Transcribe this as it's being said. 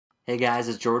Hey guys,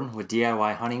 it's Jordan with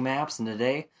DIY Hunting Maps, and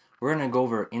today we're going to go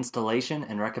over installation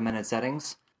and recommended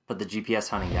settings for the GPS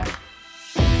hunting guide.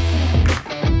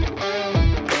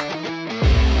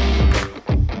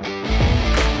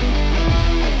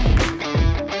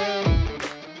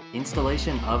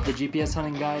 Installation of the GPS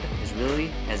hunting guide is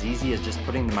really as easy as just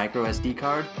putting the micro SD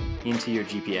card into your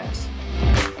GPS.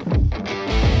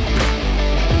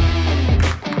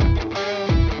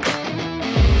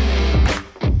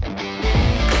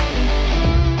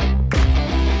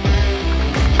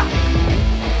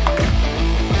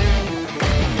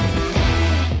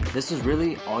 This is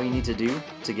really all you need to do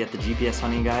to get the GPS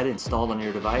hunting guide installed on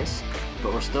your device,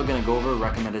 but we're still going to go over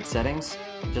recommended settings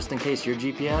just in case your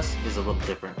GPS is a little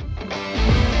different.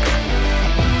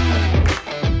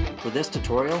 For this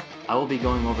tutorial, I will be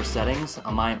going over settings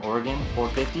on my Oregon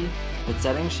 450, but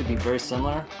settings should be very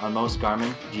similar on most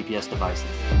Garmin GPS devices.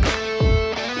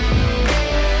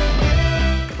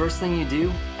 The first thing you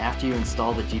do after you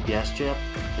install the GPS chip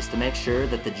is to make sure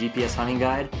that the GPS hunting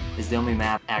guide is the only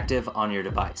map active on your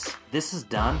device. This is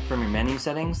done from your menu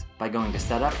settings by going to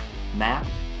Setup, Map,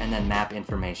 and then Map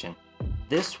Information.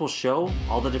 This will show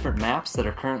all the different maps that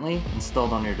are currently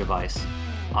installed on your device.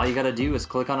 All you gotta do is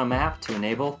click on a map to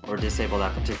enable or disable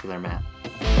that particular map.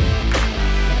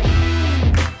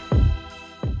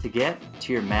 To get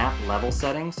to your map level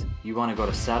settings, you want to go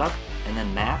to Setup and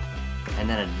then Map and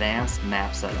then Advanced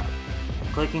Map Setup.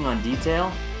 Clicking on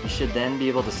Detail, you should then be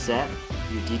able to set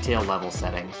your detail level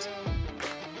settings.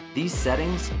 These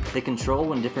settings, they control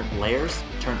when different layers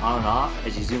turn on and off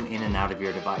as you zoom in and out of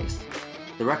your device.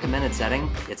 The recommended setting,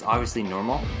 it's obviously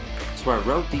normal, so I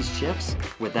wrote these chips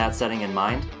with that setting in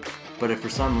mind, but if for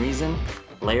some reason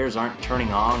layers aren't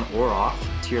turning on or off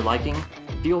to your liking,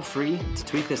 feel free to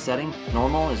tweak this setting.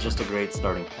 Normal is just a great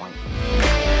starting point.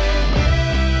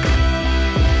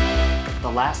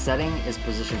 The last setting is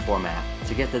Position Format.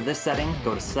 To get to this setting,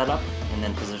 go to Setup and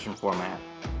then Position Format.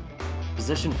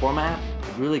 Position Format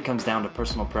really comes down to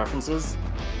personal preferences,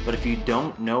 but if you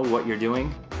don't know what you're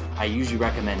doing, I usually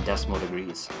recommend decimal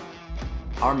degrees.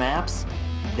 Our maps,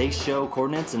 they show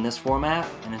coordinates in this format,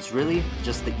 and it's really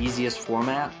just the easiest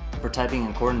format for typing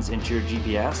in coordinates into your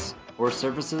GPS or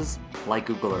services like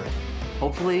Google Earth.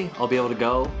 Hopefully, I'll be able to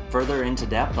go further into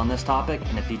depth on this topic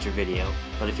in a future video.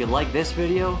 But if you like this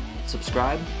video,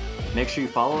 subscribe, make sure you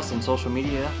follow us on social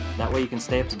media, that way you can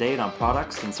stay up to date on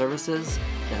products and services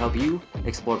that help you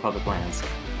explore public lands.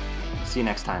 See you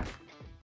next time.